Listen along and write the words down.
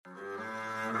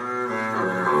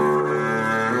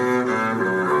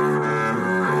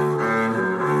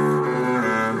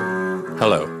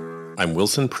I'm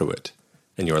Wilson Pruitt,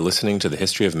 and you are listening to the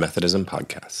History of Methodism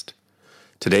podcast.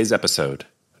 Today's episode,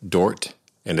 Dort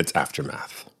and its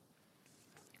Aftermath.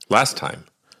 Last time,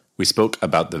 we spoke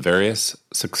about the various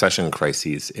succession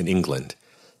crises in England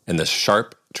and the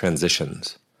sharp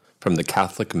transitions from the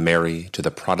Catholic Mary to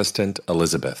the Protestant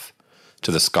Elizabeth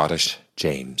to the Scottish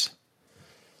James.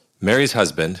 Mary's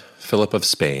husband, Philip of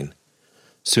Spain,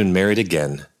 soon married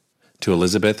again to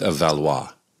Elizabeth of Valois,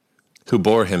 who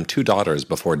bore him 2 daughters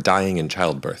before dying in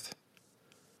childbirth.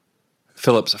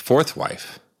 Philip's 4th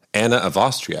wife, Anna of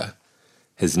Austria,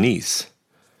 his niece,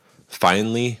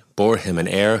 finally bore him an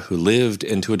heir who lived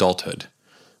into adulthood,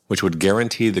 which would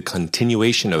guarantee the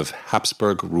continuation of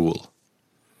Habsburg rule.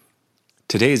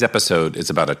 Today's episode is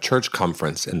about a church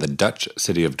conference in the Dutch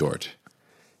city of Dort,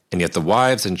 and yet the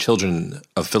wives and children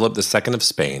of Philip II of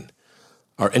Spain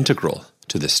are integral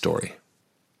to this story.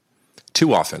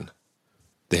 Too often,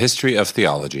 the history of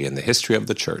theology and the history of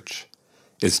the church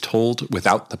is told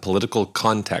without the political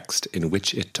context in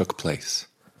which it took place.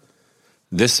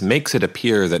 This makes it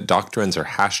appear that doctrines are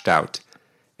hashed out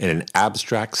in an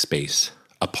abstract space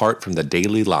apart from the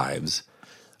daily lives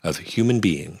of human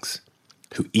beings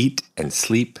who eat and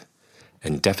sleep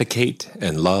and defecate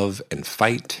and love and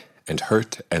fight and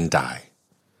hurt and die.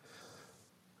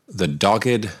 The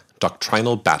dogged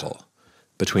doctrinal battle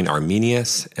between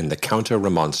Arminius and the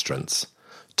Counter-Remonstrants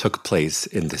took place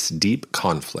in this deep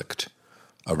conflict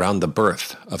around the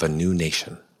birth of a new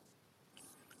nation.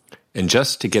 And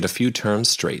just to get a few terms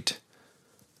straight,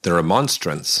 the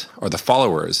Remonstrants are the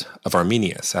followers of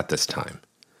Arminius at this time.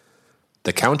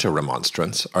 The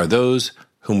Counter-Remonstrants are those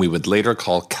whom we would later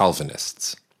call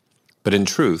Calvinists. But in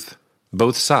truth,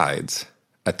 both sides,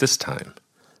 at this time,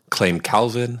 claim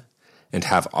Calvin and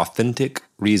have authentic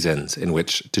reasons in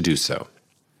which to do so.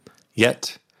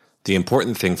 Yet, the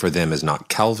important thing for them is not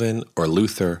Calvin or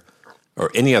Luther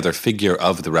or any other figure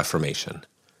of the Reformation,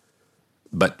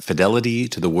 but fidelity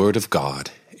to the Word of God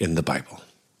in the Bible.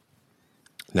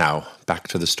 Now, back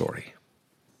to the story.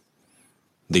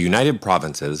 The United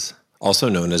Provinces, also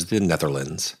known as the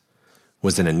Netherlands,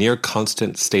 was in a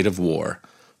near-constant state of war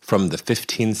from the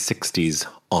 1560s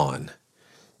on,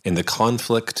 in the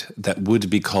conflict that would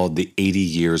be called the 80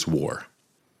 Years' War.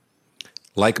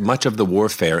 Like much of the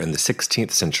warfare in the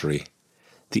 16th century,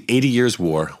 the 80 Years'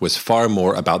 War was far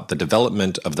more about the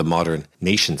development of the modern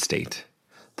nation-state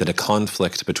than a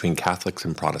conflict between Catholics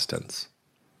and Protestants.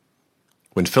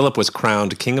 When Philip was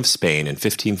crowned King of Spain in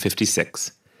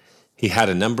 1556, he had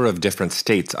a number of different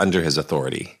states under his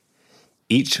authority,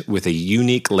 each with a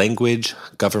unique language,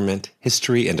 government,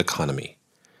 history, and economy.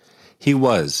 He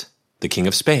was the King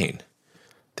of Spain,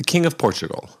 the King of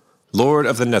Portugal, Lord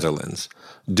of the Netherlands,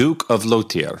 Duke of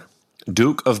Lothier,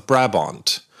 Duke of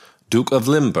Brabant, Duke of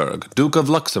Limburg, Duke of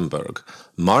Luxembourg,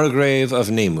 Margrave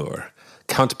of Namur,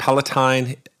 Count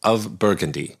Palatine of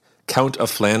Burgundy, Count of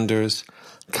Flanders,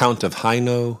 Count of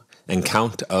Hainaut, and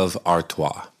Count of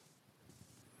Artois.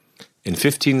 In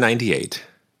 1598,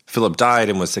 Philip died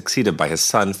and was succeeded by his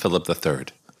son Philip III.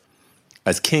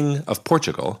 As King of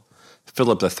Portugal,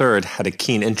 Philip III had a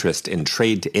keen interest in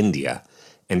trade to India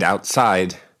and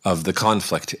outside of the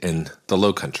conflict in the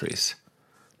Low Countries.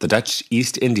 The Dutch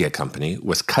East India Company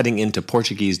was cutting into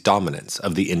Portuguese dominance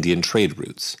of the Indian trade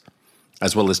routes,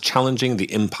 as well as challenging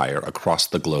the empire across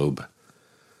the globe.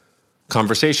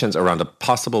 Conversations around a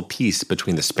possible peace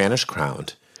between the Spanish crown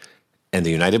and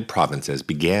the United Provinces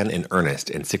began in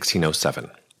earnest in 1607.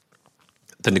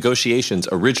 The negotiations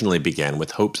originally began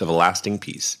with hopes of a lasting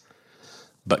peace,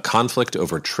 but conflict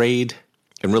over trade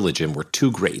and religion were too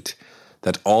great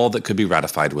that all that could be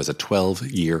ratified was a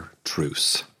 12-year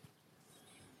truce.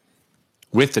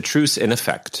 With the truce in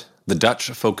effect, the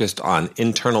Dutch focused on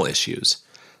internal issues,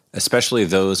 especially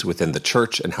those within the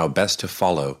Church and how best to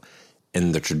follow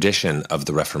in the tradition of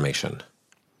the Reformation.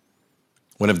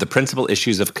 One of the principal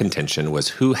issues of contention was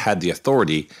who had the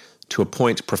authority to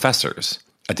appoint professors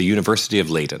at the University of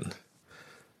Leyden.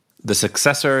 The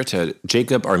successor to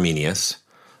Jacob Arminius,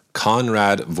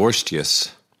 Conrad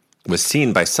Vorstius, was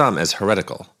seen by some as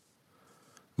heretical.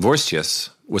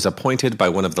 Vorstius was appointed by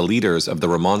one of the leaders of the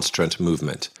Remonstrant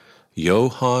movement,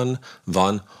 Johann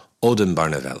van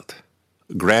Oldenbarneveld,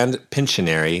 Grand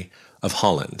Pensionary of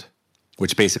Holland,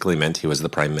 which basically meant he was the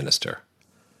prime minister.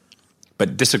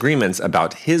 But disagreements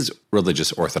about his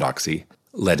religious orthodoxy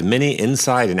led many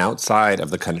inside and outside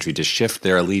of the country to shift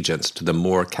their allegiance to the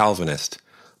more Calvinist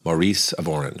Maurice of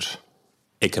Orange.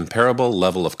 A comparable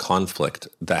level of conflict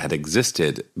that had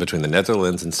existed between the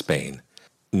Netherlands and Spain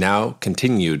now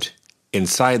continued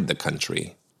inside the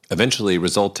country, eventually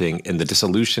resulting in the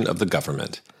dissolution of the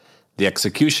government, the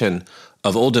execution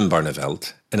of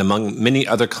Oldenbarnevelt, and among many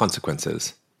other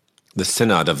consequences, the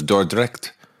Synod of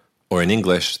Dordrecht, or in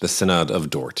English, the Synod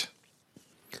of Dort.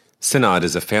 Synod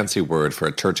is a fancy word for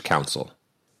a church council.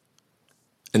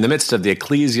 In the midst of the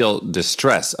ecclesial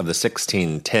distress of the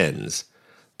 1610s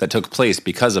that took place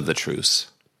because of the truce,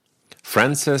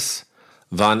 Francis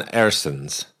van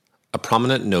Ersens, a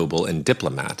prominent noble and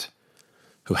diplomat,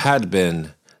 who had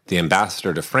been the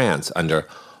ambassador to France under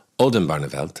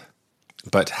Oldenbarnevelt,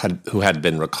 but who had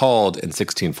been recalled in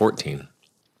 1614,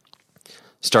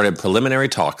 started preliminary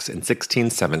talks in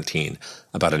 1617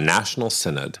 about a national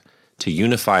synod to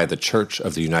unify the Church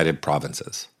of the United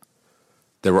Provinces.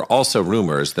 There were also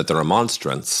rumors that the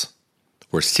Remonstrants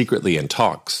were secretly in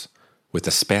talks with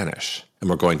the Spanish and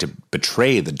were going to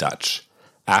betray the Dutch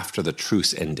after the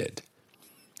truce ended.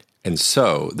 And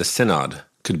so the synod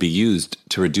could be used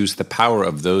to reduce the power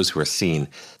of those who are seen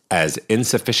as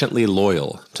insufficiently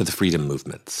loyal to the freedom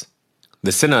movements.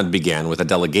 The synod began with a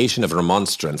delegation of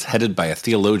remonstrants headed by a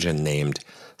theologian named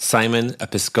Simon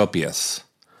Episcopius,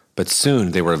 but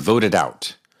soon they were voted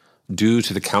out due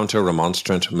to the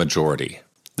counter-remonstrant majority.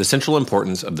 The central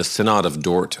importance of the Synod of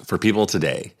Dort for people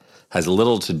today has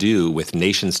little to do with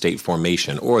nation-state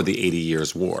formation or the 80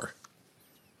 Years' War.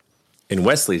 In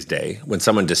Wesley's day, when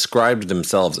someone described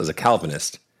themselves as a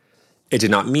Calvinist, it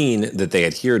did not mean that they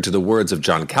adhered to the words of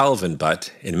John Calvin,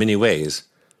 but, in many ways,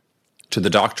 to the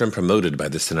doctrine promoted by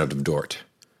the Synod of Dort.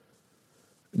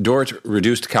 Dort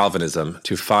reduced Calvinism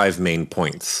to 5 main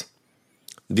points.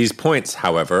 These points,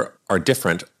 however, are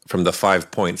different from the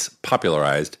 5 points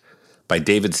popularized by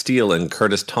David Steele and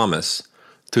Curtis Thomas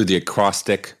through the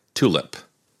acrostic TULIP: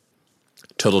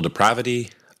 total depravity,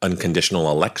 unconditional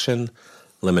election,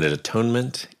 limited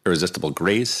atonement, irresistible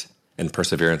grace, and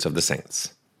perseverance of the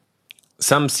saints.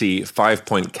 Some see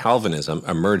 5-point Calvinism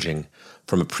emerging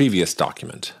from a previous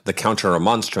document, the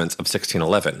Counter-Remonstrance of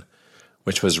 1611,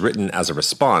 which was written as a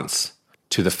response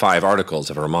to the 5 Articles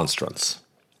of Remonstrance.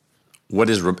 What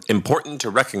is important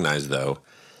to recognize, though,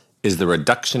 is the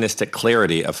reductionistic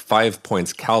clarity of 5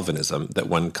 points Calvinism that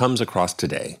one comes across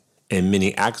today in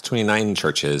many Acts 29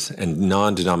 churches and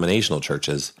non-denominational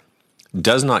churches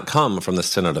does not come from the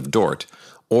Synod of Dort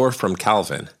or from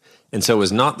Calvin, and so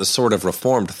is not the sort of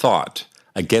reformed thought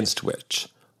against which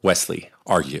Wesley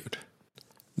argued.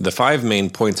 The 5 main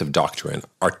points of doctrine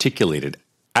articulated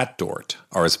at Dort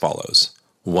are as follows.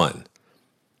 1.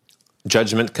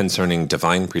 Judgment concerning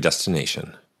divine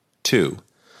predestination. 2.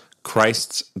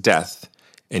 Christ's death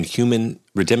and human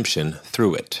redemption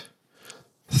through it.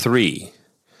 3.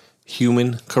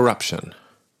 Human corruption.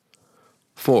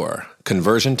 4.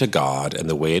 Conversion to God and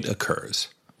the way it occurs.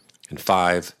 And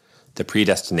 5. The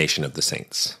predestination of the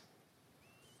saints.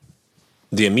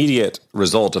 The immediate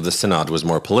result of the synod was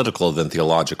more political than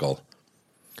theological.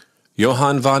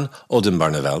 Johann van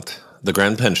Oldenbarnevelt, the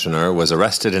Grand Pensioner, was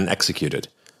arrested and executed.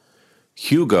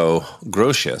 Hugo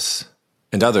Grotius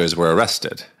and others were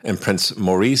arrested, and Prince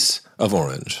Maurice of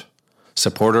Orange,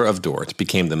 supporter of Dort,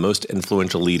 became the most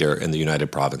influential leader in the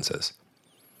United Provinces.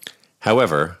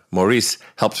 However, Maurice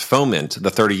helped foment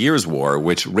the 30 Years' War,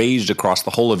 which raged across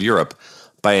the whole of Europe,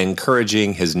 by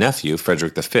encouraging his nephew,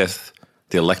 Frederick V,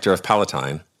 the Elector of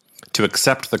Palatine, to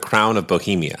accept the crown of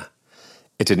Bohemia.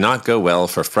 It did not go well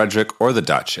for Frederick or the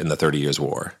Dutch in the 30 Years'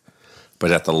 War,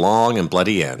 but at the long and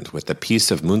bloody end, with the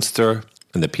Peace of Münster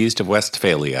and the Peace of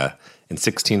Westphalia in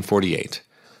 1648,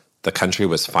 the country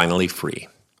was finally free.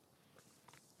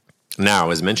 Now,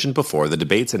 as mentioned before, the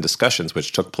debates and discussions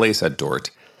which took place at Dort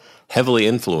heavily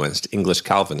influenced English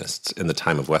Calvinists in the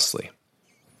time of Wesley.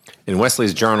 In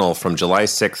Wesley's journal from July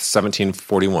 6,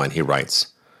 1741, he writes,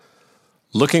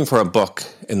 "Looking for a book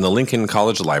in the Lincoln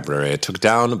College Library, I took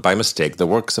down by mistake the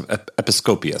works of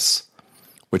Episcopius,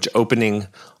 which, opening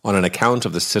on an account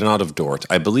of the Synod of Dort,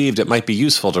 I believed it might be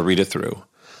useful to read it through.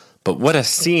 But what a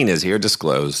scene is here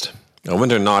disclosed! I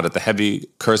wonder not at the heavy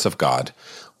curse of God,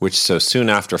 which so soon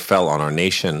after fell on our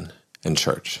nation and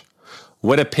church.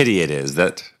 What a pity it is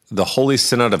that the Holy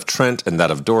Synod of Trent and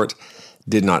that of Dort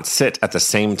did not sit at the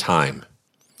same time,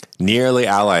 nearly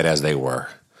allied as they were,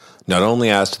 not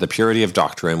only as to the purity of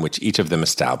doctrine which each of them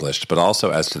established, but also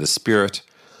as to the spirit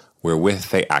wherewith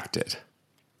they acted,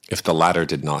 if the latter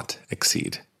did not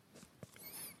exceed."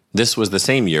 This was the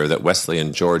same year that Wesley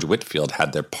and George Whitefield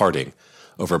had their parting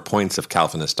over points of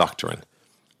Calvinist doctrine,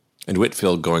 and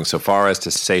Whitefield going so far as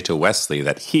to say to Wesley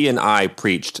that he and I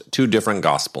preached 2 different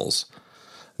gospels.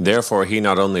 Therefore he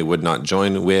not only would not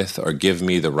join with or give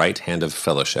me the right hand of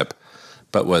fellowship,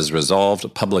 but was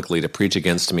resolved publicly to preach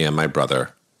against me and my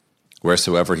brother,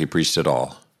 wheresoever he preached at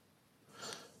all.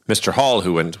 Mr. Hall,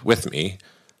 who went with me,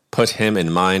 put him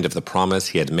in mind of the promise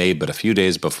he had made but a few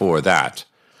days before that,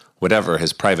 whatever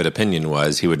his private opinion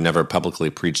was, he would never publicly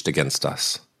preach against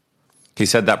us. He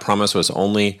said that promise was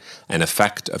only an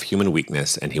effect of human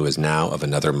weakness, and he was now of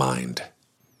another mind.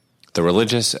 The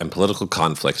religious and political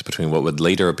conflict between what would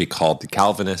later be called the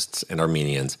Calvinists and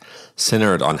Arminians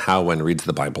centered on how one reads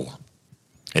the Bible.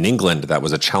 In England, that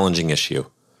was a challenging issue.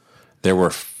 There were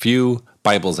few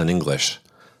Bibles in English,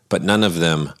 but none of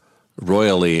them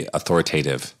royally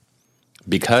authoritative.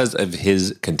 Because of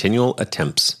his continual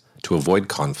attempts to avoid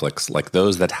conflicts like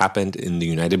those that happened in the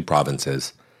United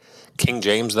Provinces, King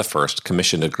James I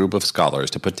commissioned a group of scholars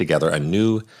to put together a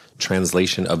new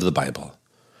translation of the Bible.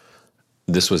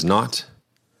 This was not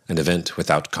an event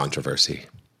without controversy.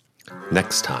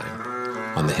 Next time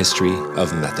on the History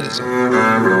of Methodism.